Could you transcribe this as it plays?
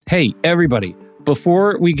Hey, everybody.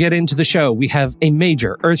 Before we get into the show, we have a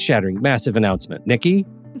major, earth-shattering, massive announcement. Nikki?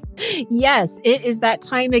 Yes, it is that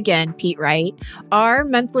time again, Pete Wright. Our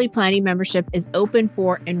monthly planning membership is open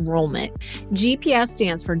for enrollment. GPS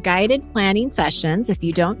stands for Guided Planning Sessions, if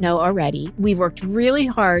you don't know already. We've worked really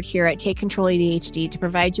hard here at Take Control ADHD to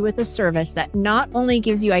provide you with a service that not only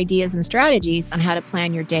gives you ideas and strategies on how to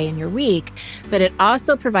plan your day and your week, but it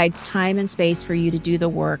also provides time and space for you to do the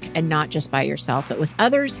work, and not just by yourself, but with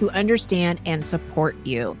others who understand and support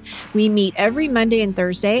you. We meet every Monday and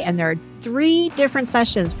Thursday, and there are 3 different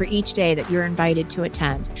sessions for each day that you're invited to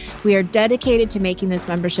attend. We are dedicated to making this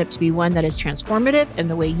membership to be one that is transformative in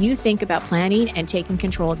the way you think about planning and taking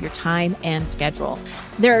control of your time and schedule.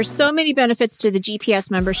 There are so many benefits to the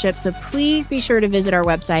GPS membership, so please be sure to visit our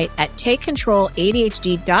website at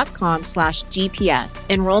takecontroladhd.com/GPS.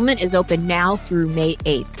 Enrollment is open now through May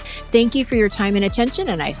 8th. Thank you for your time and attention,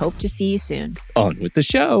 and I hope to see you soon. On with the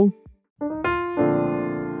show.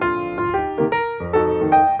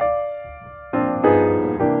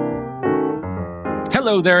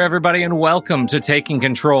 Hello there, everybody, and welcome to Taking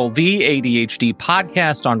Control, the ADHD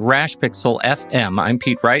podcast on Rash Pixel FM. I'm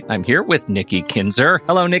Pete Wright. I'm here with Nikki Kinzer.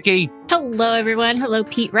 Hello, Nikki. Hello, everyone. Hello,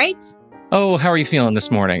 Pete Wright. Oh, how are you feeling this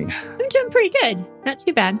morning? I'm doing pretty good. Not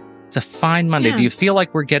too bad. It's a fine Monday. Yeah. Do you feel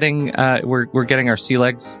like we're getting we're getting our sea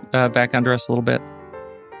legs back under us a little bit?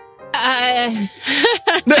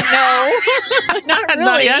 No, not really.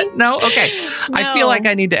 Not yet? No? Okay. No. I feel like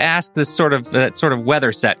I need to ask this sort of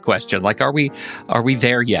weather set question. Like, are we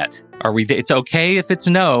there yet? Are we? It's okay if it's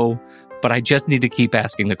no, but I just need to keep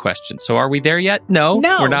asking the question. So, are we there yet? No,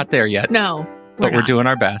 we're not there yet. No. But we're doing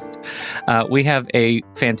our best. We have a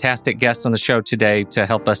fantastic guest on the show today to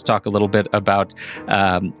help us talk a little bit about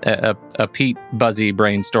a Pete Buzzy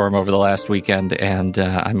brainstorm over the last weekend, and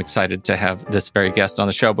I'm excited to have this very guest on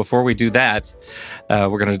the show. Before we do that,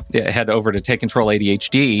 we're going to head over to Take Control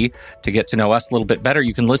ADHD to get to know us a little bit better.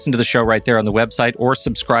 You can listen to the show right there on the website or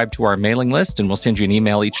subscribe to our mailing list, and we'll send you an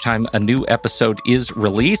email each time a new episode is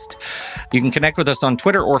released. You can connect with us on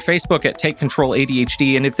Twitter or Facebook at Take Control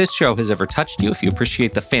ADHD, and if this show has ever touched you, if you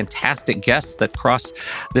appreciate the fantastic guests that cross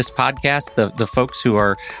this podcast, the folks who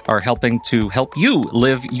are helping to help you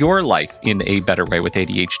live your life in a better way with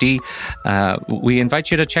ADHD, we invite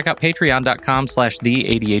you to check out patreon.com/the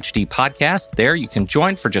ADHD podcast. There you can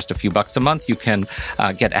join for just a few bucks a month. You can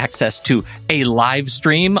get access to a live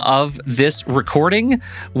stream of this recording,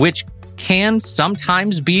 which can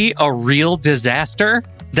sometimes be a real disaster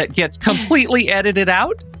that gets completely edited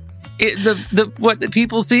out. What the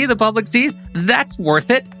people see, the public sees, that's worth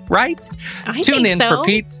it, right? Tune in for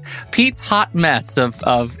Pete's hot mess of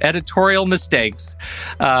editorial mistakes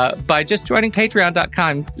by just joining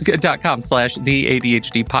patreon.com/the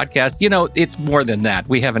ADHD podcast. You know, it's more than that.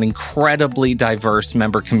 We have an incredibly diverse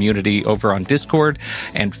member community over on Discord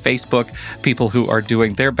and Facebook, people who are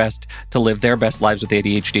doing their best to live their best lives with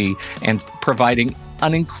ADHD and providing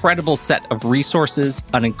an incredible set of resources,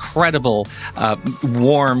 an incredible,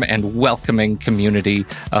 warm and welcoming community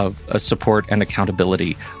of support and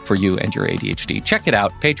accountability for you and your ADHD. Check it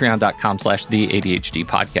out, patreon.com/the ADHD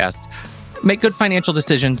podcast. Make good financial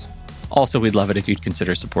decisions. Also, we'd love it if you'd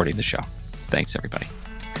consider supporting the show. Thanks, everybody.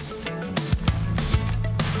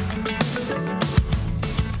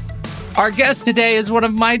 Our guest today is one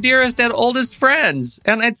of my dearest and oldest friends,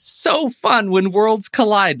 and it's so fun when worlds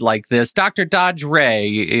collide like this. Dr. Dodge Ray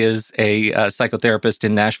is a psychotherapist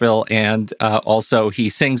in Nashville, and also he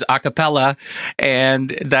sings a cappella,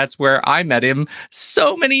 and that's where I met him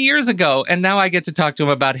so many years ago, and now I get to talk to him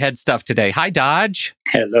about head stuff today. Hi, Dodge.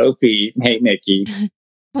 Hello, Pete. Hey, Nikki.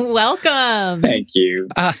 Welcome. Thank you.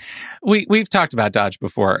 We've talked about Dodge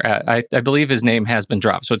before. I believe his name has been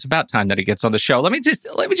dropped, so it's about time that he gets on the show. Let me just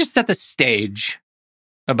set the stage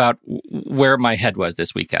about where my head was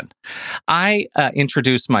this weekend. I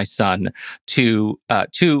introduced my son to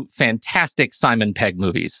 2 fantastic Simon Pegg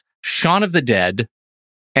movies, Shaun of the Dead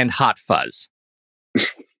and Hot Fuzz.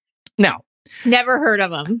 Now, Never heard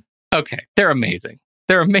of them. Okay, they're amazing.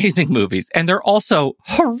 They're amazing movies, and they're also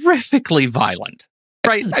horrifically violent.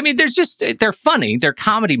 Right. I mean, they're funny. They're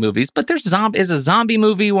comedy movies, but there's a zombie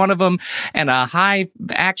movie, one of them, and a high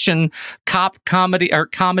action cop comedy or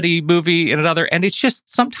comedy movie in another. And it's just,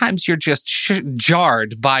 sometimes you're just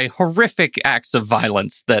jarred by horrific acts of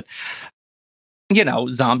violence that, you know,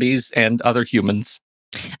 zombies and other humans.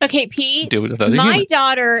 Okay, Pete, do with other my humans.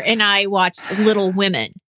 Daughter and I watched Little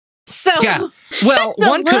Women. So yeah, well,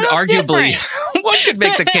 one could arguably, one could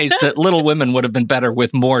make the case that Little Women would have been better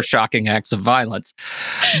with more shocking acts of violence.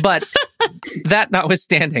 But that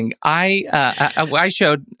notwithstanding, I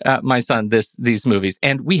showed my son these movies,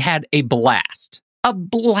 and we had a blast. a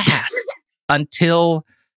blast until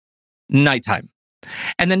nighttime.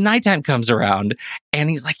 And then nighttime comes around and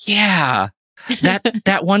he's like, yeah,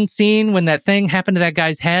 that one scene when that thing happened to that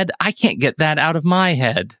guy's head, I can't get that out of my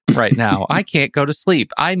head right now. I can't go to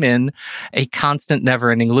sleep. I'm in a constant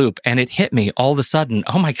never-ending loop. And it hit me all of a sudden.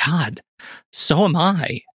 Oh my God, so am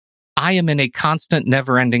I. I am in a constant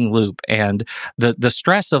never-ending loop. And the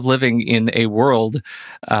stress of living in a world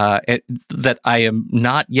that I am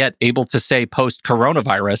not yet able to say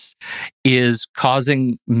post-coronavirus is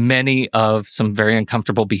causing many of some very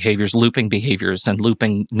uncomfortable behaviors, looping behaviors and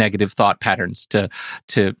looping negative thought patterns to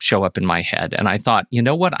show up in my head. And I thought, you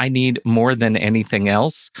know what I need more than anything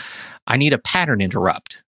else? I need a pattern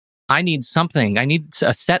interrupt. I need something. I need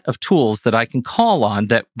a set of tools that I can call on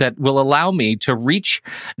that will allow me to reach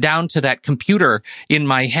down to that computer in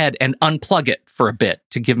my head and unplug it for a bit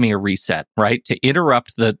to give me a reset, right? To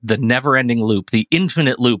interrupt the never-ending loop, the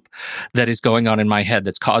infinite loop that is going on in my head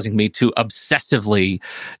that's causing me to obsessively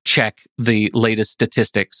check the latest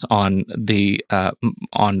statistics on the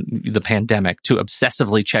pandemic, to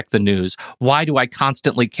obsessively check the news. Why do I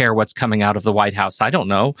constantly care what's coming out of the White House? I don't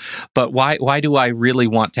know, but why do I really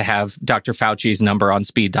want to have Dr. Fauci's number on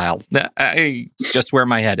speed dial? Just where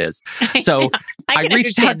my head is. So I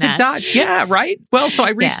reached out to Dodge. Yeah, right. Well, so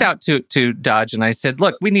I reached out to Dodge and I said,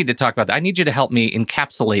 look, we need to talk about that. I need you to help me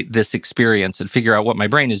encapsulate this experience and figure out what my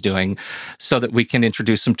brain is doing so that we can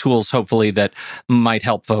introduce some tools, hopefully, that might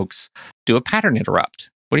help folks do a pattern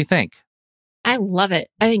interrupt. What do you think? I love it.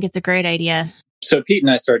 I think it's a great idea. So Pete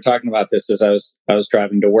and I started talking about this as I was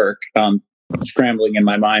driving to work, scrambling in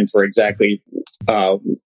my mind for exactly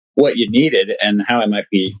what you needed and how it might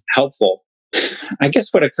be helpful. I guess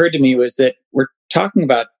what occurred to me was that we're talking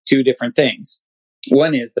about two different things.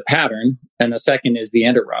 One is the pattern, and the second is the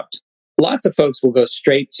interrupt. Lots of folks will go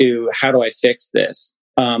straight to, how do I fix this?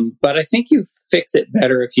 But I think you fix it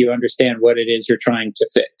better if you understand what it is you're trying to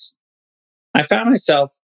fix. I found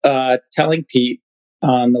myself telling Pete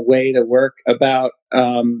on the way to work about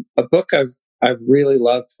a book I've really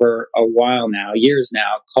loved for a while now, years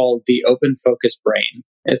now, called The Open Focus Brain.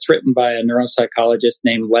 It's written by a neuropsychologist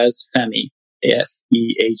named Les Fehmi,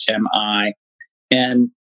 Fehmi. And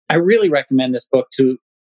I really recommend this book to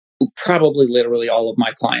probably literally all of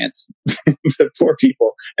my clients. The poor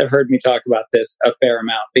people have heard me talk about this a fair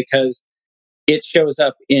amount because it shows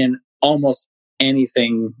up in almost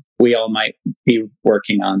anything we all might be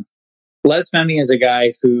working on. Les Fehmi is a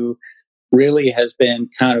guy who really has been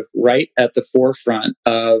kind of right at the forefront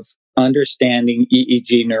of understanding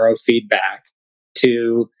EEG neurofeedback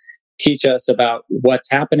to teach us about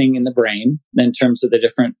what's happening in the brain in terms of the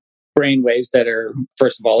different brain waves that are,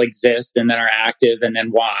 first of all, exist and then are active, and then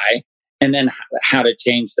why, and then how to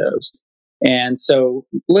change those. And so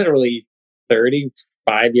literally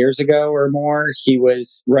 35 years ago or more, he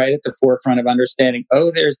was right at the forefront of understanding,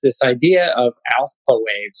 there's this idea of alpha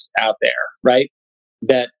waves out there, right?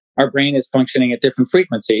 That our brain is functioning at different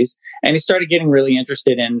frequencies. And he started getting really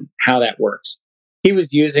interested in how that works. He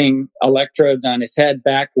was using electrodes on his head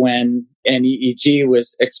back when an EEG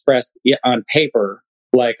was expressed on paper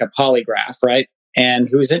like a polygraph, right? And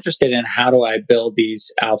he was interested in, how do I build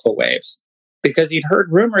these alpha waves? Because he'd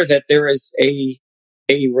heard rumor that there is a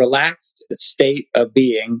relaxed state of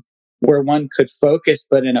being where one could focus,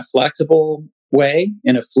 but in a flexible way,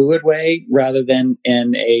 in a fluid way, rather than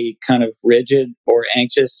in a kind of rigid or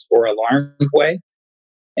anxious or alarmed way,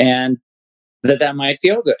 and that might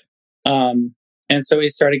feel good. And so he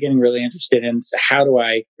started getting really interested in, how do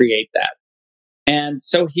I create that? And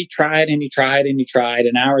so he tried and he tried and he tried,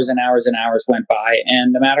 and hours and hours and hours went by.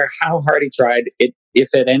 And no matter how hard he tried, if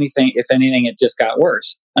anything, it just got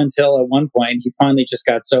worse, until at one point he finally just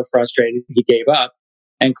got so frustrated he gave up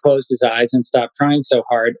and closed his eyes and stopped trying so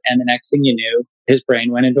hard. And the next thing you knew, his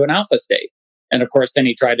brain went into an alpha state. And of course, then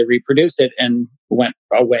he tried to reproduce it and went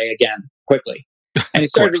away again quickly. And he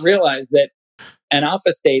started to realize that an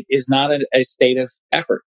alpha state is not a state of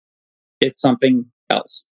effort. It's something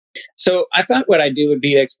else. So I thought what I'd do would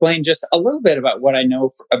be to explain just a little bit about what I know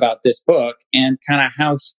about this book and kind of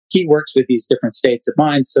how he works with these different states of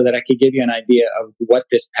mind, so that I could give you an idea of what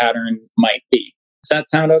this pattern might be. Does that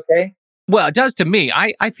sound okay? Well, it does to me.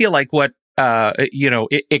 I feel like what,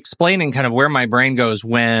 explaining kind of where my brain goes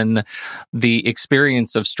when the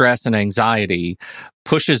experience of stress and anxiety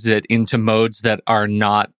pushes it into modes that are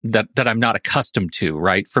not, that I'm not accustomed to,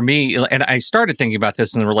 right? For me, and I started thinking about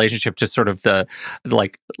this in relationship to sort of the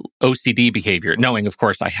like OCD behavior, knowing, of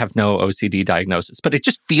course, I have no OCD diagnosis, but it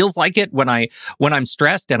just feels like it when I'm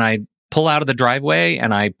stressed and pull out of the driveway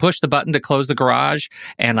and I push the button to close the garage,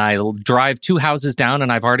 and I'll drive 2 houses down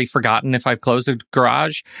and I've already forgotten if I've closed the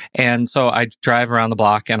garage. And so I drive around the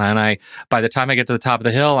block, and by the time I get to the top of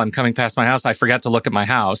the hill, I'm coming past my house. I forget to look at my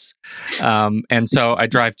house. And so I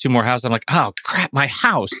drive 2 more houses. I'm like, oh crap, my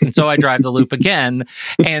house. And so I drive the loop again.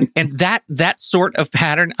 And that sort of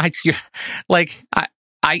pattern,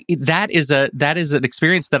 that is an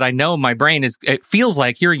experience that I know my brain it feels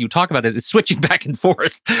like, hearing you talk about this, it's switching back and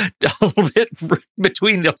forth a little bit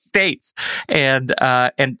between those states. And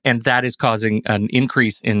that is causing an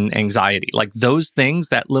increase in anxiety. Like those things,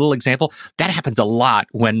 that little example, that happens a lot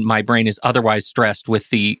when my brain is otherwise stressed with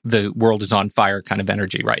the world is on fire kind of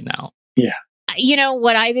energy right now. Yeah. You know,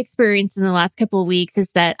 what I've experienced in the last couple of weeks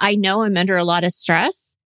is that I know I'm under a lot of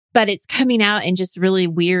stress, but it's coming out in just really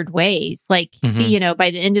weird ways. Like, you know,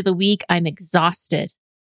 by the end of the week, I'm exhausted.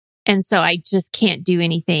 And so I just can't do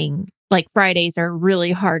anything. Like Fridays are a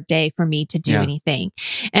really hard day for me to do anything.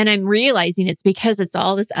 And I'm realizing it's because it's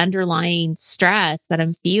all this underlying stress that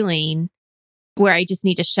I'm feeling where I just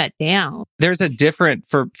need to shut down. There's a different,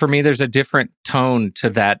 for me, there's a different tone to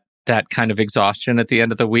that kind of exhaustion at the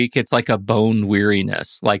end of the week. It's like a bone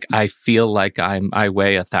weariness. Like I feel like I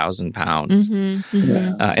weigh 1,000 pounds.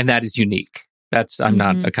 And that is unique. I'm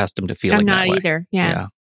not accustomed to feeling that way. I'm not either. Yeah.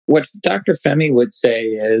 What Dr. Femi would say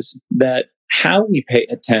is that how we pay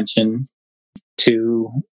attention to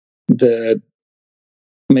the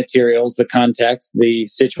materials, the context, the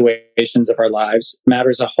situations of our lives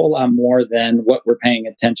matters a whole lot more than what we're paying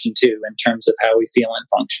attention to in terms of how we feel and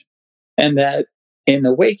function. And that in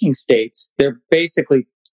the waking states, there are basically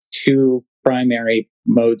 2 primary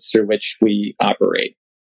modes through which we operate.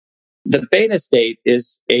 The beta state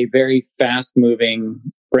is a very fast-moving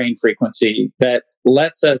brain frequency that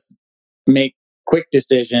lets us make quick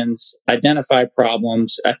decisions, identify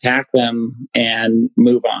problems, attack them, and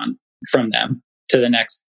move on from them to the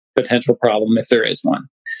next potential problem if there is one.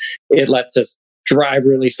 It lets us drive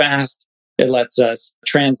really fast. It lets us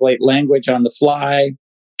translate language on the fly.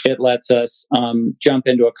 It lets us jump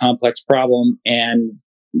into a complex problem and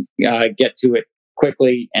get to it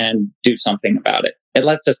quickly and do something about it. It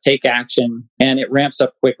lets us take action, and it ramps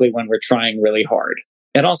up quickly when we're trying really hard.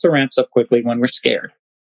 It also ramps up quickly when we're scared.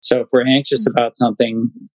 So if we're anxious about something,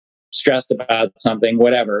 stressed about something,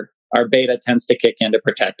 whatever, our beta tends to kick in to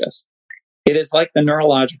protect us. It is like the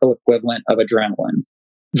neurological equivalent of adrenaline.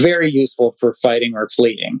 Very useful for fighting or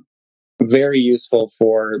fleeing. Very useful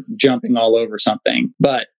for jumping all over something.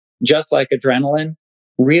 But just like adrenaline,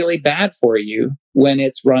 really bad for you when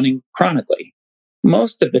it's running chronically.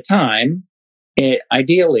 Most of the time,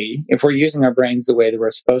 ideally, if we're using our brains the way that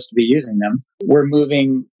we're supposed to be using them, we're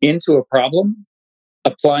moving into a problem,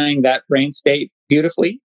 applying that brain state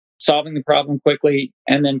beautifully, solving the problem quickly,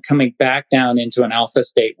 and then coming back down into an alpha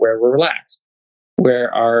state where we're relaxed,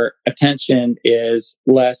 where our attention is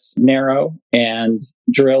less narrow and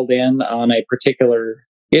drilled in on a particular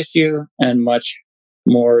issue and much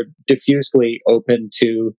more diffusely open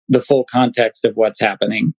to the full context of what's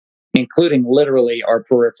happening, including literally our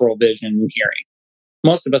peripheral vision and hearing.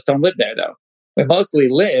 Most of us don't live there, though. We mostly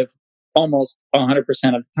live almost 100% of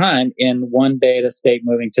the time in one beta state,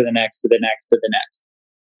 moving to the next, to the next, to the next.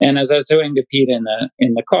 And as I was saying to Pete in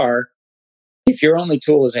the car, if your only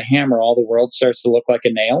tool is a hammer, all the world starts to look like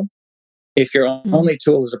a nail. If your only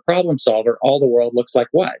tool is a problem solver, all the world looks like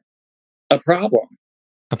what? A problem.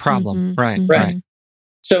 A problem. Right.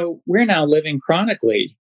 So we're now living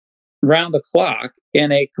chronically round the clock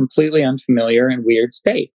in a completely unfamiliar and weird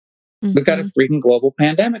state. We've got a freaking global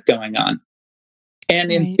pandemic going on.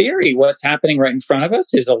 And in theory, what's happening right in front of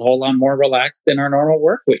us is a whole lot more relaxed than our normal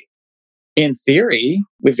work week. In theory,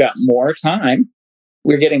 we've got more time.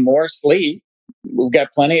 We're getting more sleep. We've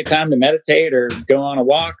got plenty of time to meditate or go on a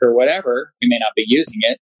walk or whatever. We may not be using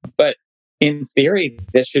it, but in theory,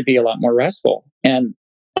 this should be a lot more restful. And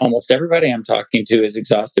almost everybody I'm talking to is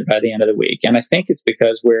exhausted by the end of the week. And I think it's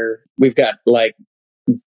because we've got like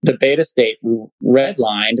the beta state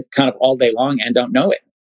redlined kind of all day long and don't know it.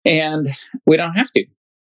 And we don't have to,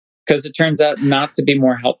 because it turns out not to be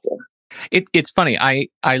more helpful. It's funny. I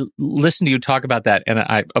listen to you talk about that. And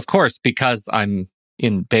I, of course, because I'm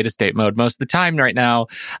in beta state mode most of the time right now,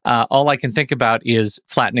 all I can think about is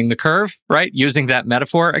flattening the curve, right? Using that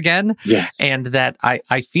metaphor again. Yes. And that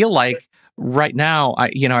I feel like right now, I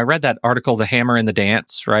read that article, The Hammer and the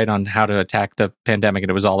Dance, right, on how to attack the pandemic. And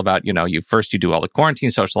it was all about, you do all the quarantine,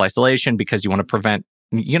 social isolation, because you want to prevent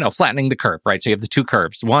flattening the curve, right? So you have the two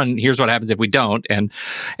curves. One, here's what happens if we don't, and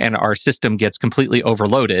our system gets completely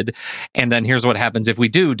overloaded. And then here's what happens if we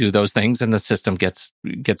do those things, and the system gets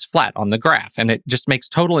flat on the graph. And it just makes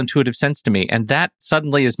total intuitive sense to me. And that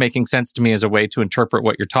suddenly is making sense to me as a way to interpret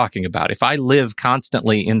what you're talking about. If I live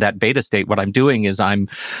constantly in that beta state, what I'm doing is I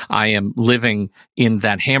am living in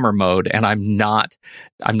that hammer mode, and I'm not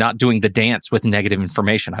doing the dance with negative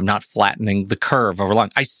information. I'm not flattening the curve over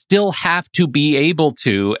long. I still have to be able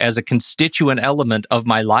to, as a constituent element of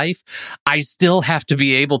my life, I still have to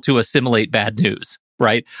be able to assimilate bad news,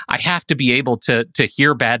 right? I have to be able to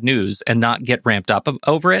hear bad news and not get ramped up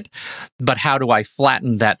over it. But how do I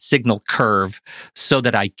flatten that signal curve so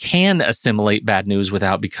that I can assimilate bad news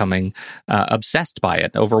without becoming obsessed by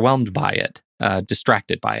it, overwhelmed by it,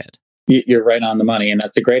 distracted by it? You're right on the money, and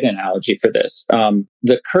that's a great analogy for this.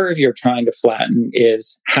 The curve you're trying to flatten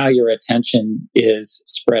is how your attention is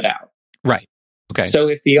spread out. Right. Okay. So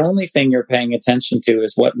if the only thing you're paying attention to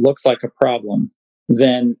is what looks like a problem,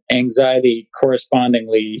 then anxiety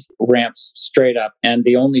correspondingly ramps straight up, and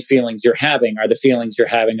the only feelings you're having are the feelings you're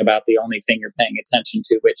having about the only thing you're paying attention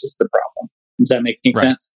to, which is the problem. Does that make any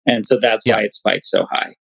sense? And so that's why it spikes so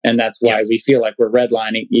high. And that's why we feel like we're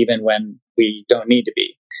redlining even when we don't need to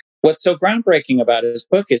be. What's so groundbreaking about his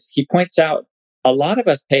book is he points out a lot of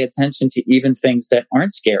us pay attention to even things that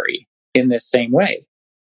aren't scary in this same way.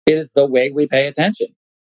 It is the way we pay attention.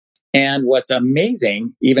 And what's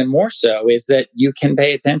amazing, even more so, is that you can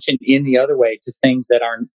pay attention in the other way to things that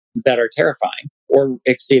are terrifying or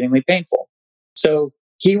exceedingly painful. So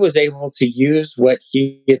he was able to use what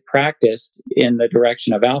he had practiced in the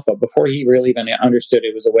direction of alpha before he really even understood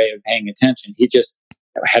it was a way of paying attention. He just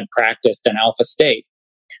had practiced an alpha state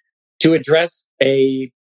to address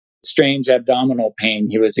a strange abdominal pain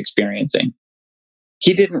he was experiencing.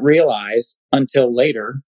 He didn't realize until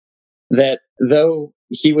later that though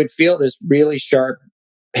he would feel this really sharp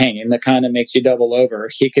pain that kind of makes you double over,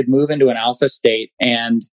 he could move into an alpha state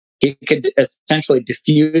and he could essentially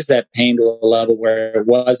diffuse that pain to a level where it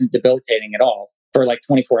wasn't debilitating at all for like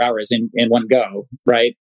 24 hours in one go,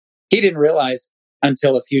 right? He didn't realize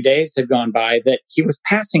until a few days had gone by that he was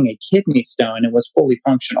passing a kidney stone and was fully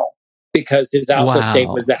functional because his alpha state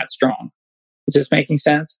was that strong. Is this making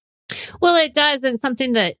sense? Well, it does. And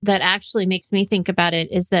something that actually makes me think about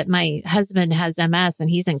it is that my husband has MS and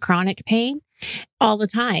he's in chronic pain all the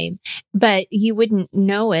time, but you wouldn't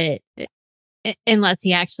know it unless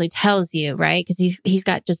he actually tells you, right? Because he's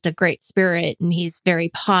got just a great spirit and he's very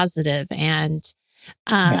positive and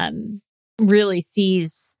really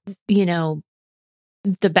sees,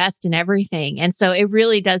 the best in everything. And so it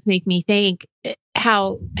really does make me think,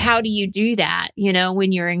 how do you do that,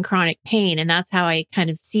 when you're in chronic pain? And that's how I kind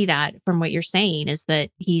of see that from what you're saying, is that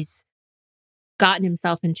he's gotten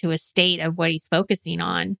himself into a state of what he's focusing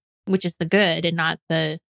on, which is the good and not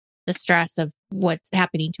the stress of what's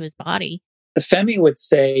happening to his body. Femi would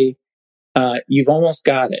say, you've almost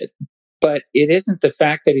got it, but it isn't the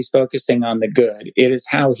fact that he's focusing on the good. It is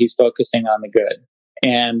how he's focusing on the good.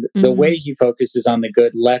 And the way he focuses on the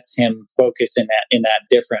good lets him focus in that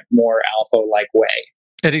different, more alpha-like way.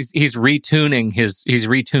 And he's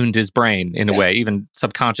retuned his brain in a way, even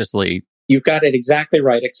subconsciously. You've got it exactly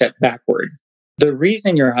right, except backward. The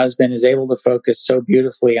reason your husband is able to focus so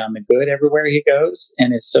beautifully on the good everywhere he goes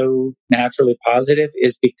and is so naturally positive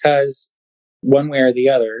is because one way or the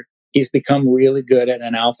other, he's become really good at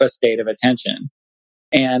an alpha state of attention.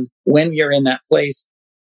 And when you're in that place,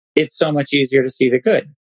 it's so much easier to see the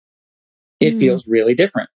good. It feels really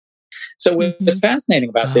different. So what's fascinating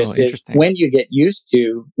about this is when you get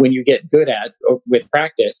good at with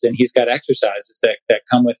practice, and he's got exercises that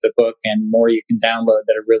come with the book and more you can download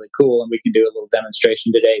that are really cool. And we can do a little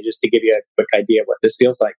demonstration today just to give you a quick idea of what this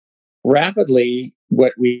feels like. Rapidly,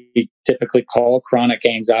 what we typically call chronic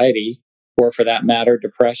anxiety, or for that matter,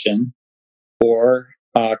 depression, or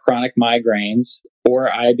chronic migraines, or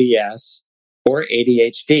IBS, or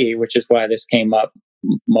ADHD, which is why this came up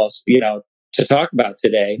most, to talk about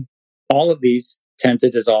today. All of these tend to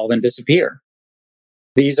dissolve and disappear.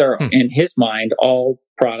 These are, in his mind, all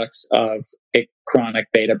products of a chronic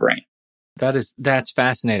beta brain. That's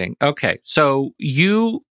fascinating. Okay. So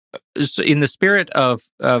in the spirit of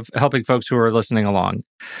helping folks who are listening along,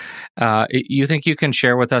 you think you can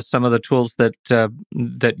share with us some of the tools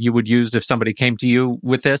that you would use if somebody came to you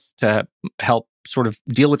with this to help sort of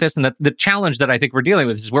deal with this? And the challenge that I think we're dealing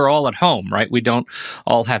with is we're all at home, right? We don't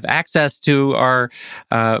all have access to our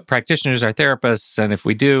practitioners, our therapists, and if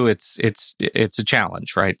we do, it's a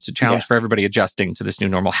challenge, right? It's a challenge for everybody adjusting to this new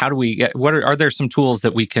normal. How do we are there some tools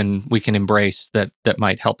that we can embrace that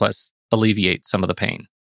might help us alleviate some of the pain?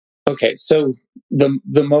 Okay, so the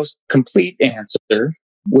most complete answer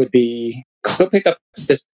would be go pick up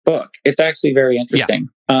this book. It's actually very interesting,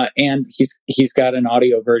 and he's got an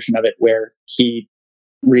audio version of it where he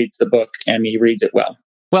reads the book and he reads it well.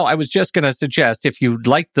 Well, I was just going to suggest if you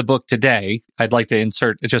like the book today, I'd like to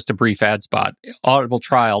insert just a brief ad spot.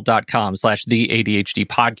 audibletrial.com/the ADHD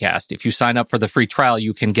podcast. If you sign up for the free trial,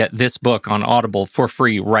 you can get this book on Audible for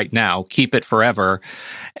free right now. Keep it forever.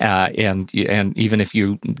 And even if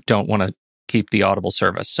you don't want to keep the Audible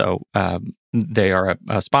service. So they are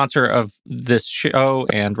a sponsor of this show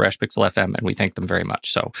and Rash Pixel FM, and we thank them very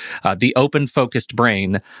much. So The Open Focused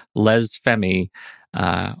Brain, Les Femi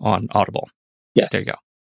on Audible. Yes. There you go.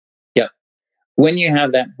 When you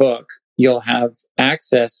have that book, you'll have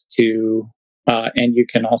access to, and you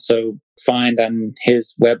can also find on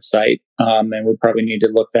his website, and we probably need to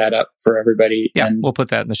look that up for everybody. Yeah, and we'll put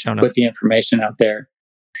that in the show notes. Put the information out there.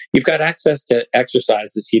 You've got access to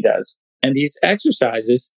exercises he does. And these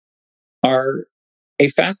exercises are a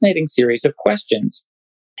fascinating series of questions.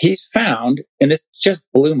 He's found, and this just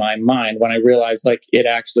blew my mind when I realized like it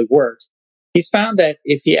actually works. He's found that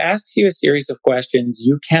if he asks you a series of questions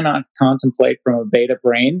you cannot contemplate from a beta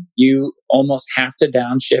brain, you almost have to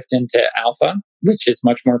downshift into alpha, which is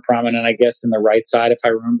much more prominent, I guess, in the right side, if I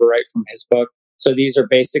remember right from his book. So these are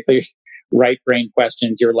basically right brain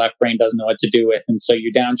questions your left brain doesn't know what to do with, and so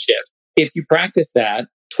you downshift. If you practice that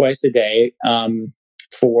twice a day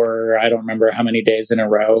for I don't remember how many days in a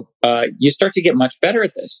row, you start to get much better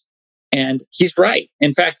at this. And he's right.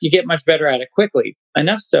 In fact, you get much better at it quickly,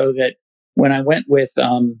 enough so that when I went with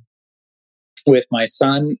my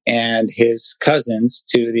son and his cousins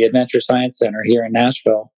to the Adventure Science Center here in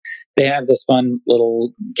Nashville, they have this fun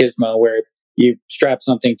little gizmo where you strap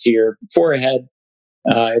something to your forehead.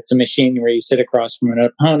 It's a machine where you sit across from an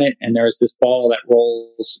opponent, and there's this ball that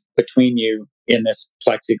rolls between you in this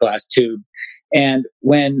plexiglass tube. And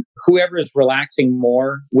when whoever is relaxing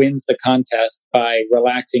more wins the contest by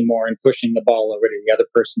relaxing more and pushing the ball over to the other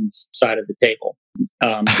person's side of the table.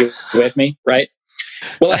 You with me, right?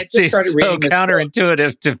 Well, I just started reading this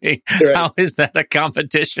counterintuitive to me. Right. How is that a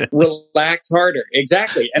competition? Relax harder.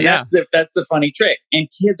 Exactly. And that's the funny trick. And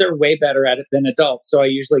kids are way better at it than adults. So I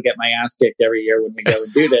usually get my ass kicked every year when we go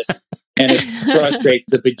and do this. And it frustrates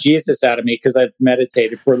the bejesus out of me because I've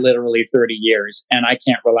meditated for literally 30 years and I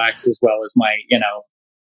can't relax as well as my,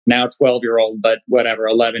 now 12-year-old, but whatever,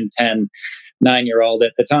 11, 10, 9-year-old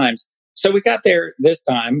at the times. So we got there this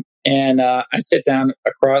time, and I sit down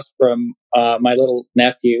across from my little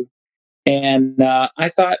nephew, and I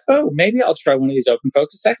thought, maybe I'll try one of these open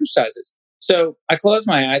focus exercises. So I close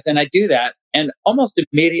my eyes and I do that, and almost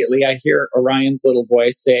immediately I hear Orion's little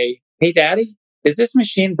voice say, "Hey, Daddy, is this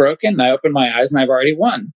machine broken?" And I open my eyes and I've already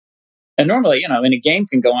won. And normally, in a game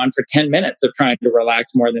can go on for 10 minutes of trying to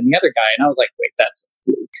relax more than the other guy. And I was like, wait, that's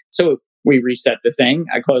a fluke. So we reset the thing.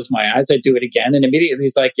 I close my eyes. I do it again. And immediately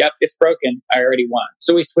he's like, yep, it's broken. I already won.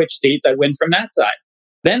 So we switch seats. I win from that side.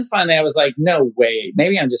 Then finally I was like, no way.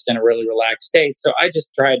 Maybe I'm just in a really relaxed state. So I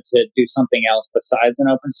just tried to do something else besides an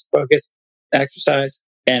open focus exercise.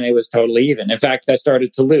 And it was totally even. In fact, I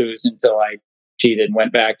started to lose until I cheated and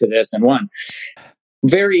went back to this and won.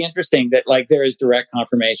 Very interesting that there is direct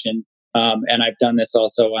confirmation. And I've done this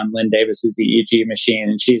also on Lynn Davis's EEG machine.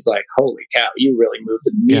 And she's like, holy cow, you really moved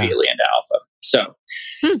immediately into alpha. So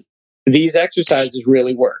these exercises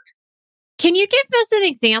really work. Can you give us an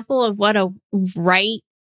example of what a right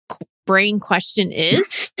brain question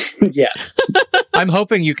is? Yes. I'm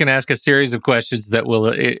hoping you can ask a series of questions that will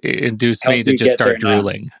induce me to just start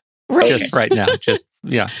drooling. Right. Just right now.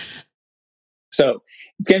 So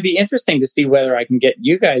it's going to be interesting to see whether I can get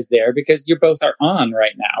you guys there because you both are on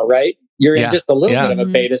right now, right? You're in just a little bit of a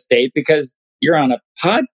beta state because you're on a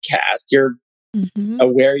podcast. You're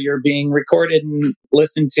aware you're being recorded and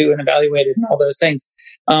listened to and evaluated and all those things.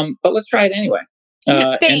 But let's try it anyway.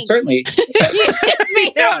 And certainly, you just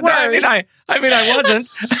made it worse. I wasn't.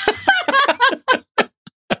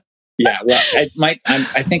 Yeah, well,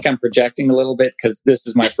 I think I'm projecting a little bit because this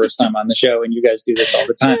is my first time on the show, and you guys do this all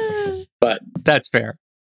the time. But that's fair.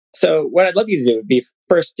 So, what I'd love you to do would be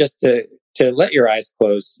first just to let your eyes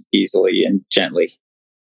close easily and gently,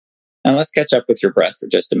 and let's catch up with your breath for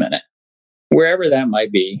just a minute, wherever that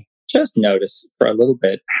might be. Just notice for a little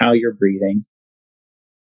bit how you're breathing,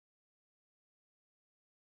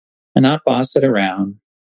 and not boss it around.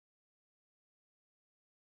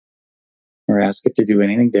 Or ask it to do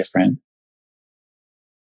anything different.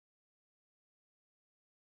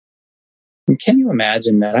 And can you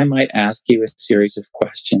imagine that I might ask you a series of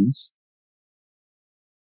questions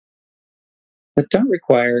that don't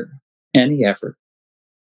require any effort?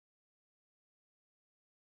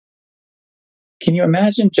 Can you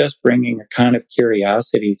imagine just bringing a kind of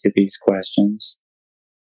curiosity to these questions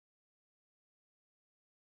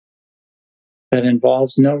that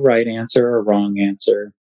involves no right answer or wrong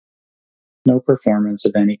answer, no performance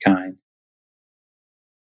of any kind?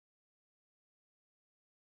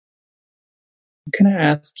 I'm going to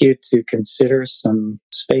ask you to consider some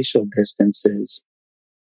spatial distances,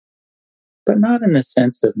 but not in the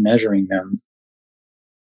sense of measuring them,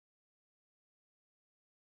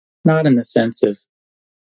 not in the sense of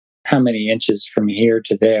how many inches from here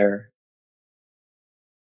to there,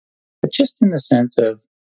 but just in the sense of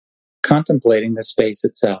contemplating the space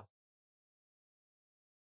itself.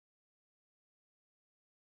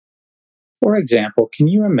 For example, can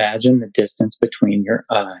you imagine the distance between your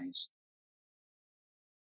eyes?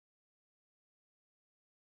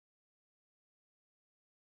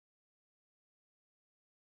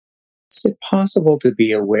 Is it possible to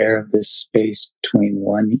be aware of this space between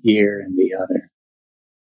one ear and the other?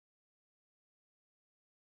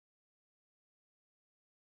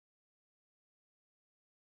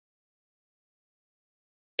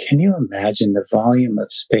 Can you imagine the volume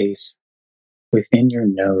of space within your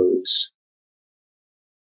nose?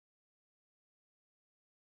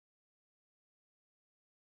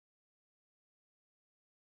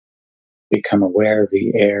 Become aware of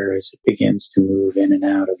the air as it begins to move in and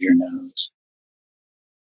out of your nose.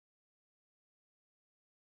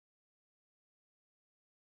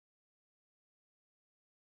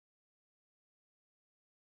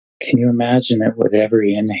 Can you imagine that with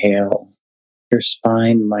every inhale, your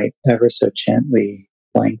spine might ever so gently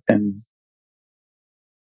lengthen,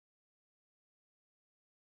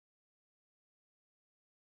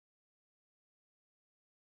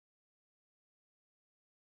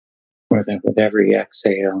 or that with every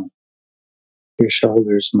exhale, your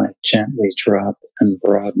shoulders might gently drop and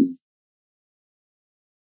broaden?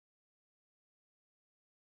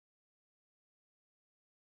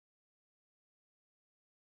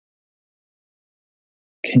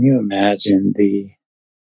 Can you imagine the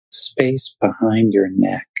space behind your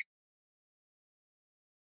neck?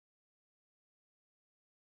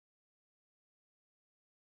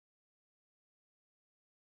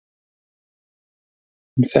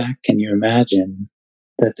 In fact, can you imagine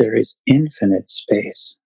that there is infinite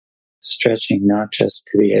space stretching not just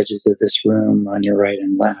to the edges of this room on your right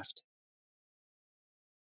and left,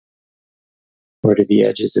 or to the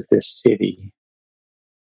edges of this city,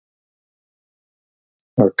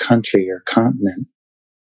 or country, or continent,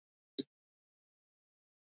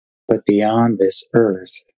 but beyond this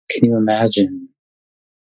earth? Can you imagine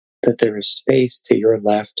that there is space to your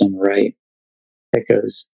left and right that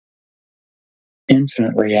goes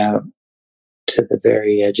infinitely out to the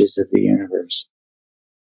very edges of the universe?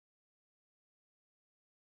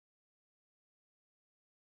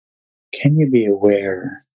 Can you be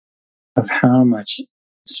aware of how much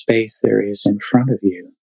space there is in front of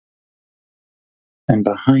you and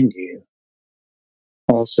behind you,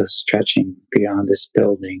 also stretching beyond this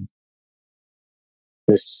building,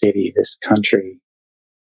 this city, this country,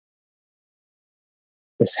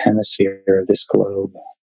 this hemisphere, this globe,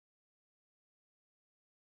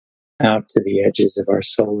 out to the edges of our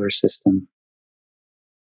solar system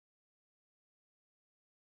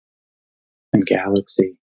and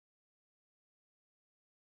galaxy?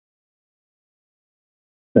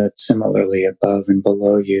 That similarly above and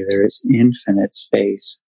below you, there is infinite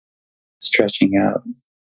space stretching out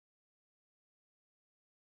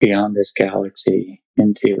beyond this galaxy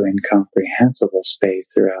into incomprehensible space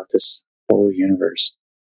throughout this whole universe.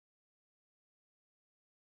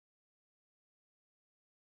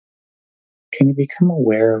 Can you become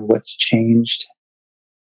aware of what's changed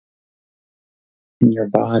in your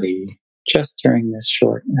body just during this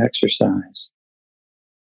short exercise?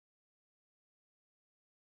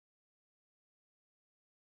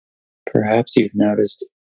 Perhaps you've noticed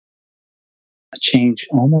a change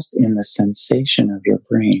almost in the sensation of your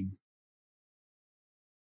brain.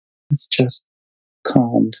 It's just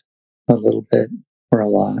calmed a little bit or a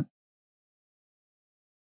lot.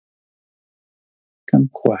 Become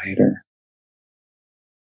quieter.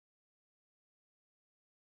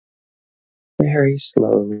 Very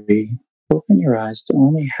slowly, open your eyes to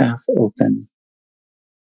only half open.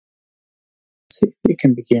 See if you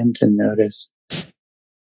can begin to notice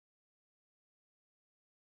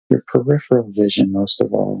your peripheral vision most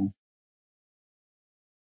of all.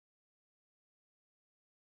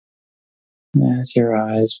 And as your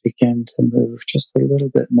eyes begin to move just a little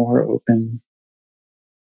bit more open,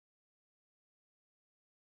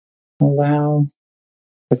 allow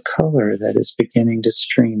the color that is beginning to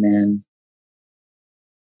stream in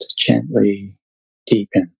to gently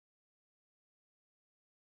deepen.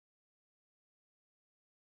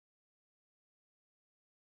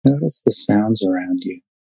 Notice the sounds around you,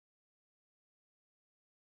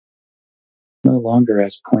 no longer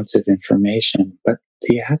as points of information, but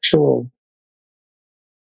the actual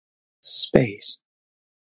space.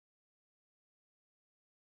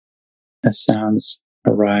 The sounds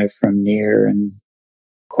arrive from near and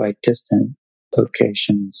quite distant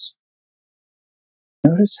locations.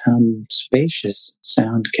 Notice how spacious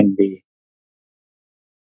sound can be.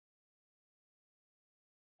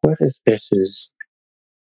 What if this is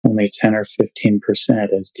only 10 or 15%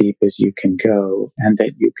 as deep as you can go, and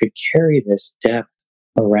that you could carry this depth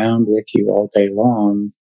around with you all day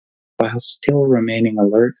long while still remaining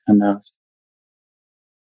alert enough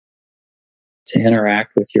to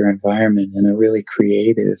interact with your environment in a really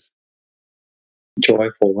creative,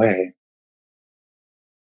 joyful way?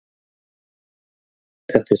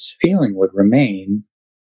 That this feeling would remain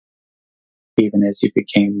even as you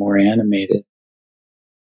became more animated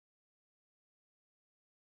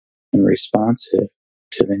and responsive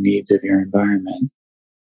to the needs of your environment.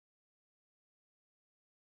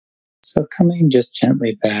 So coming just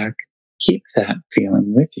gently back, keep that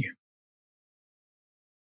feeling with you.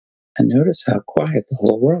 And notice how quiet the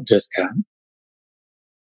whole world just got.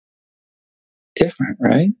 Different,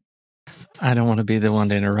 right? I don't want to be the one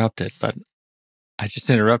to interrupt it, but I just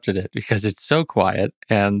interrupted it because it's so quiet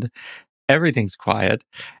and everything's quiet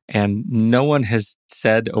and no one has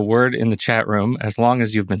said a word in the chat room as long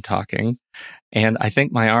as you've been talking. And I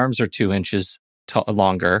think my arms are 2 inches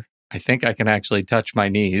longer. I think I can actually touch my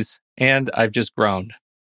knees and I've just groaned.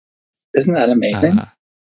 Isn't that amazing?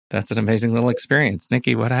 That's an amazing little experience.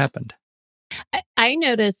 Nikki, what happened? I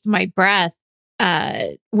noticed my breath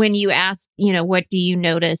when you asked, what do you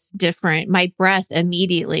notice different? My breath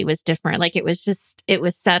immediately was different. Like it was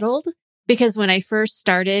settled, because when you first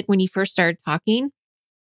started talking,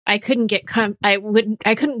 I couldn't get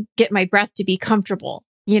I couldn't get my breath to be comfortable,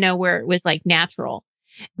 where it was like natural.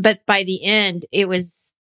 But by the end,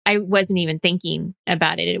 I wasn't even thinking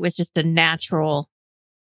about it. It was just a natural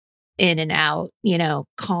in and out,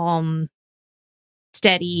 calm,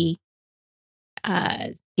 steady.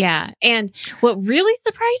 Yeah. And what really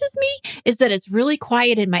surprises me is that it's really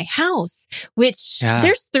quiet in my house, which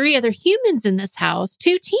there's 3 other humans in this house,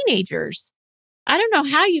 2 teenagers. I don't know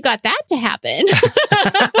how you got that to happen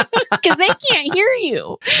because they can't hear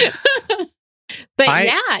you. But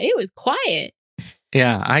it was quiet.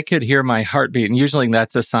 Yeah, I could hear my heartbeat, and usually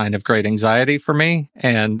that's a sign of great anxiety for me,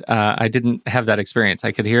 and I didn't have that experience.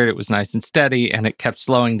 I could hear it. It was nice and steady, and it kept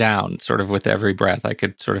slowing down sort of with every breath. I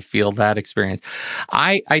could sort of feel that experience.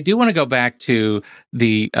 I do want to go back to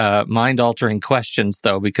the mind-altering questions,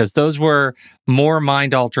 though, because those were more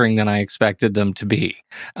mind-altering than I expected them to be.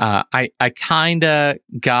 I kind of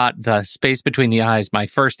got the space between the eyes. My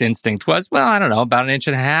first instinct was, well, I don't know, about 1.5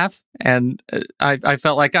 inches. And I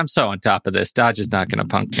felt like I'm so on top of this. Dodge is not going to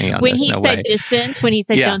punk me on when this. he No said way. distance, when he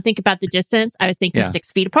said don't think about the distance, I was thinking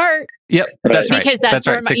 6 feet apart. Yep, that's right. Because that's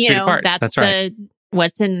where right. 6 feet apart. that's right.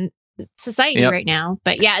 What's in society right now.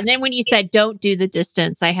 But and then when you said don't do the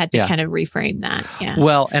distance, I had to kind of reframe that. Yeah.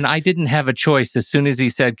 Well, and I didn't have a choice. As soon as he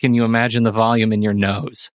said, "Can you imagine the volume in your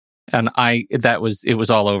nose?" And it was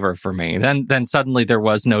all over for me. Then suddenly there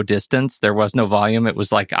was no distance, there was no volume. It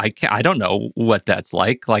was like I don't know what that's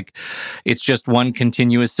like. Like it's just one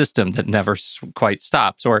continuous system that never quite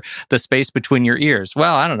stops. Or the space between your ears.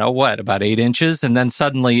 Well, I don't know about 8 inches, and then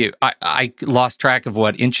suddenly I lost track of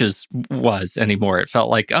what inches was anymore. It felt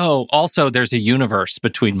like also there's a universe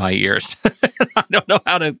between my ears. I don't know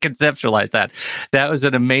how to conceptualize that. That was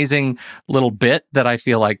an amazing little bit that I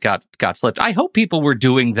feel like got flipped. I hope people were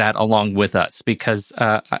doing that along with us, because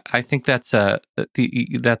I think that's a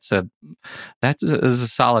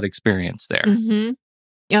solid experience there. Mm-hmm.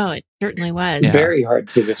 Oh, it certainly was. Very hard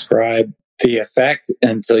to describe the effect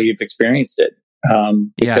until you've experienced it,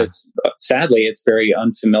 because sadly, it's very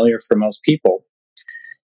unfamiliar for most people.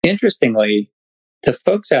 Interestingly, the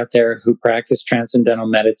folks out there who practice transcendental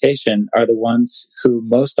meditation are the ones who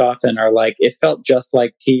most often are like, it felt just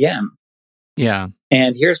like TM. Yeah.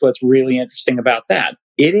 And here's what's really interesting about that.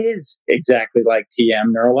 It is exactly like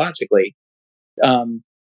TM neurologically.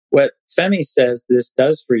 What Femi says this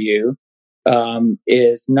does for you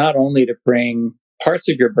is not only to bring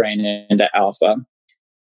parts of your brain into alpha,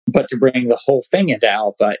 but to bring the whole thing into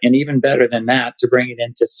alpha. And even better than that, to bring it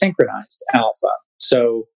into synchronized alpha.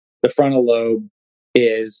 So the frontal lobe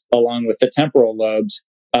is, along with the temporal lobes,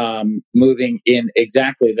 moving in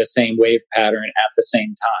exactly the same wave pattern at the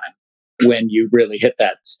same time when you really hit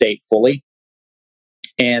that state fully.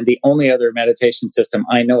 And the only other meditation system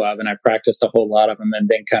I know of, and I practiced a whole lot of them and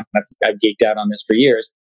been I've geeked out on this for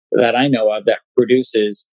years, that I know of that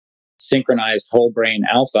produces synchronized whole brain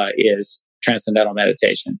alpha is transcendental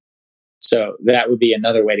meditation. So that would be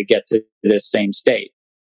another way to get to this same state.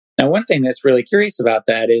 Now, one thing that's really curious about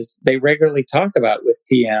that is they regularly talk about with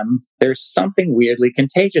TM, there's something weirdly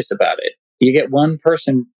contagious about it. You get one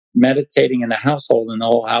person meditating in the household and the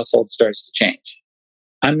whole household starts to change.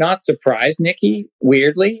 I'm not surprised, Nikki,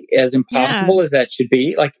 weirdly, as impossible as that should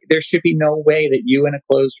be. Like, there should be no way that you in a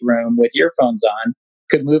closed room with earphones on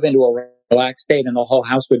could move into a relaxed state and the whole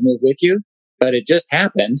house would move with you. But it just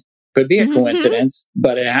happened. Could be a coincidence,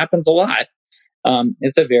 but it happens a lot.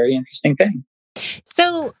 It's a very interesting thing.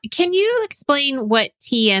 So can you explain what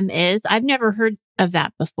TM is? I've never heard of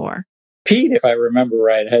that before. Pete, if I remember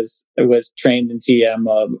right, was trained in TM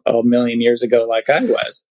a million years ago like I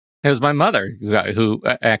was. It was my mother who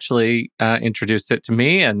actually introduced it to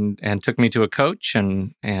me and took me to a coach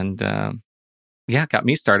and got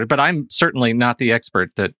me started. But I'm certainly not the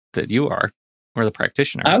expert that you are, or the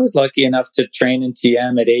practitioner. I was lucky enough to train in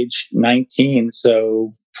TM at age 19,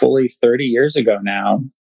 so fully 30 years ago now.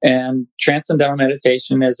 And Transcendental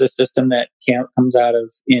Meditation is a system that comes out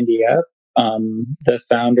of India. The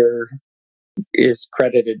founder is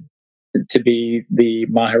credited to be the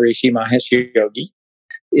Maharishi Mahesh Yogi.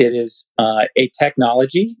 It is a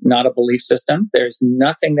technology, not a belief system. There's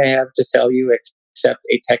nothing they have to sell you except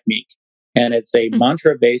a technique. And it's a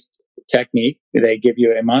mantra-based technique. They give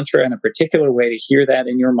you a mantra and a particular way to hear that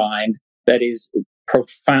in your mind that is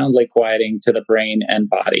profoundly quieting to the brain and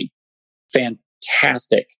body.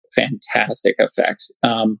 Fantastic effects.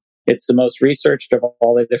 It's the most researched of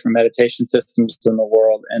all the different meditation systems in the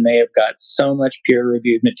world. And they have got so much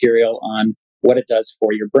peer-reviewed material on what it does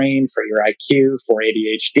for your brain, for your IQ, for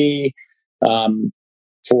ADHD,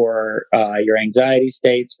 for your anxiety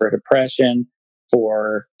states, for depression,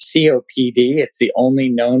 for COPD. It's the only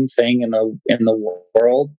known thing in the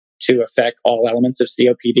world to affect all elements of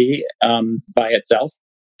COPD by itself,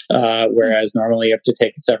 whereas normally you have to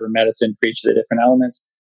take a separate medicine for each of the different elements.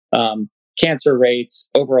 Cancer rates,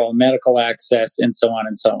 overall medical access, and so on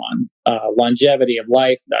and so on. Longevity of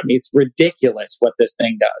life. I mean, it's ridiculous what this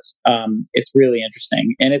thing does. It's really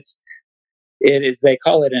interesting. And it is, they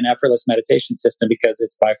call it an effortless meditation system because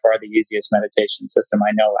it's by far the easiest meditation system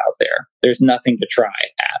I know out there. There's nothing to try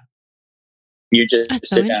at. You just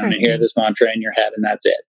sit down and hear this mantra in your head and that's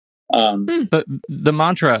it. But the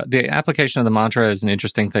mantra, the application of the mantra is an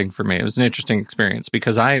interesting thing for me. It was an interesting experience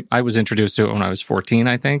because I was introduced to it when I was 14,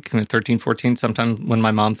 I think, 13, 14, sometime when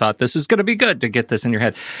my mom thought this is going to be good to get this in your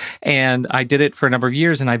head. And I did it for a number of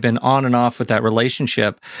years, and I've been on and off with that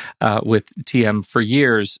relationship with TM for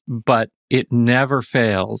years, but it never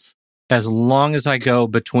fails. As long as I go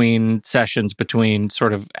between sessions, between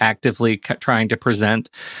sort of actively trying to present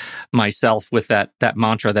myself with that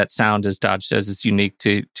mantra, that sound, as Dodge says, is unique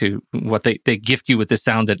to what they gift you with this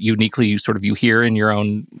sound that uniquely you hear in your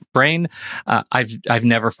own brain. I've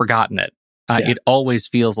never forgotten it. It always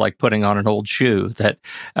feels like putting on an old shoe. That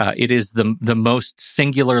it is the most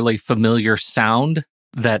singularly familiar sound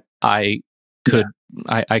that I could.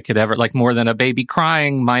 I could ever, like, more than a baby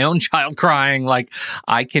crying, my own child crying, like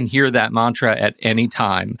I can hear that mantra at any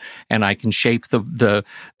time, and I can shape the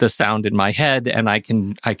sound in my head, and I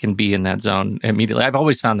can be in that zone immediately. I've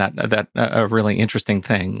always found that a really interesting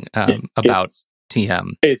thing about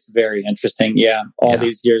TM. It's very interesting. Yeah.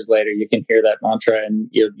 These years later, you can hear that mantra and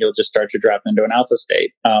you'll just start to drop into an alpha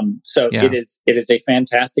state. It is a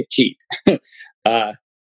fantastic cheat.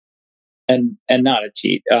 And not a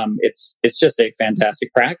cheat. It's just a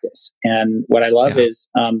fantastic practice. And what I love is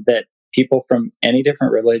that people from any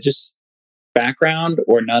different religious background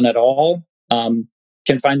or none at all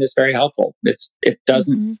can find this very helpful. It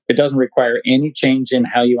doesn't require any change in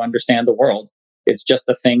how you understand the world. It's just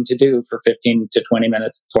a thing to do for 15 to 20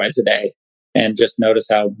 minutes twice a day, and just notice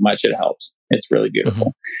how much it helps. It's really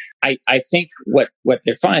beautiful. I think what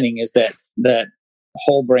they're finding is that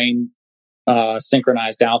whole brain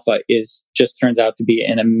synchronized alpha turns out to be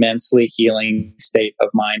an immensely healing state of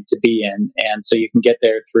mind to be in. And so you can get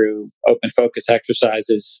there through open focus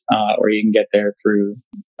exercises, or you can get there through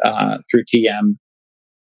TM.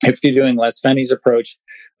 If you're doing Les Fenney's approach,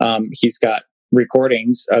 he's got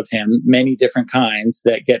recordings of him, many different kinds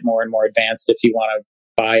that get more and more advanced if you want to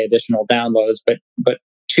buy additional downloads. But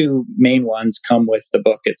two main ones come with the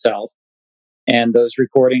book itself. And those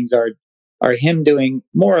recordings are him doing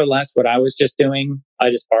more or less what I was just doing. I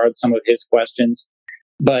just borrowed some of his questions,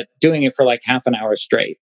 but doing it for like half an hour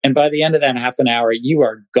straight. And by the end of that half an hour, you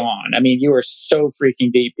are gone. I mean, you are so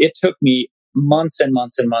freaking deep. It took me months and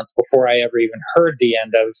months and months before I ever even heard the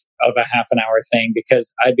end of a half an hour thing,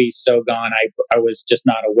 because I'd be so gone. I was just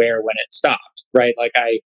not aware when it stopped, right? Like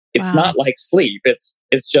It's not like sleep. It's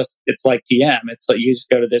like TM. It's like you just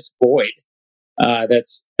go to this void.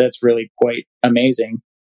 That's really quite amazing.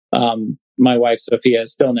 My wife, Sophia,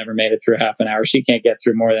 has still never made it through half an hour. She can't get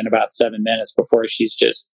through more than about 7 minutes before she's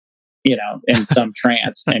just, in some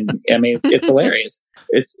trance. And I mean, it's hilarious.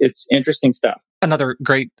 It's interesting stuff. Another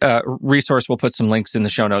great resource. We'll put some links in the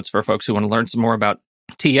show notes for folks who want to learn some more about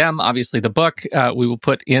TM. Obviously, the book we will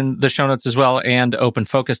put in the show notes as well, and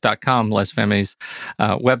openfocus.com, Les Femi's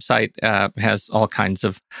website, has all kinds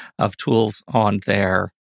of tools on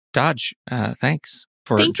there. Dodge, thanks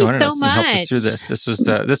for joining us and helping us through this.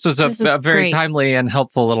 This was a very timely and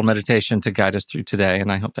helpful little meditation to guide us through today,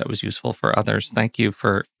 and I hope that was useful for others. Thank you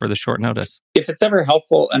for the short notice. If it's ever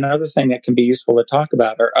helpful, another thing that can be useful to talk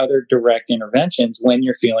about are other direct interventions when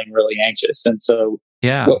you're feeling really anxious. And so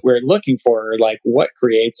what we're looking for are like what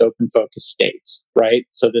creates open focus states, right?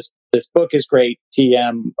 So this book is great,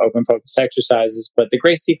 TM, open focus exercises, but the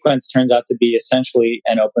GRACE sequence turns out to be essentially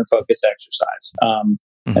an open focus exercise.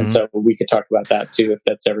 And so we could talk about that too, if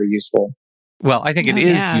that's ever useful. Well, I think it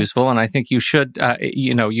is useful, and I think you should,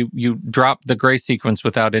 you drop the GRACE sequence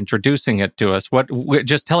without introducing it to us.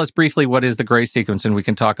 Just tell us briefly what is the GRACE sequence, and we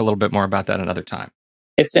can talk a little bit more about that another time.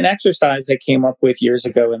 It's an exercise I came up with years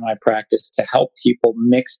ago in my practice to help people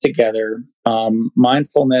mix together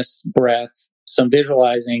mindfulness, breath, some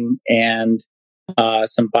visualizing, and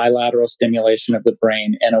some bilateral stimulation of the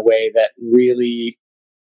brain in a way that really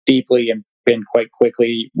deeply and quite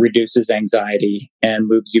quickly reduces anxiety and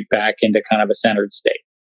moves you back into kind of a centered state.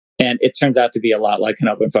 And it turns out to be a lot like an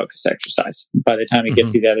open focus exercise. By the time you get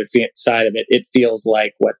to the other side of it, it feels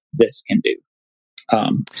like what this can do.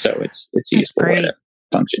 So it's a useful way to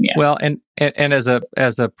function. Yeah. Well, and as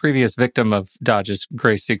a previous victim of Dodge's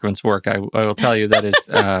GRACE sequence work, I will tell you that is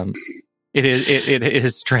it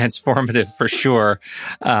is transformative for sure,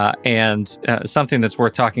 and something that's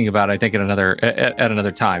worth talking about, I think, at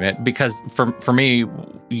another time. Because for me,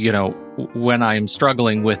 when I'm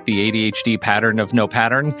struggling with the ADHD pattern of no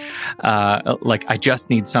pattern, like I just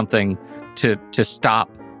need something to stop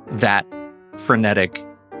that frenetic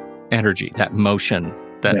energy, that motion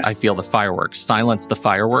that I feel the fireworks, silence the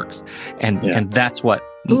fireworks, and that's what.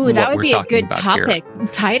 Ooh, that would be a good topic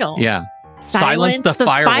title. Yeah. Silence the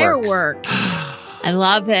fireworks. I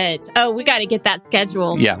love it. Oh, we got to get that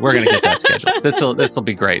scheduled. Yeah, we're going to get that scheduled. This will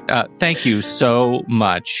be great. Thank you so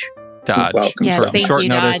much, Dodge. You're welcome. Yes, thank short you,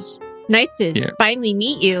 notice. Dodge. Nice to finally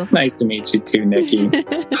meet you. Nice to meet you too, Nikki.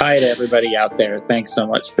 Hi to everybody out there. Thanks so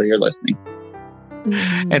much for your listening.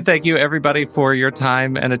 And thank you, everybody, for your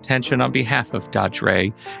time and attention. On behalf of Dodge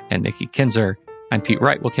Ray and Nikki Kinzer, I'm Pete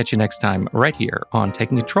Wright. We'll catch you next time right here on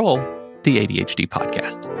Taking Control, the ADHD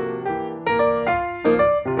podcast.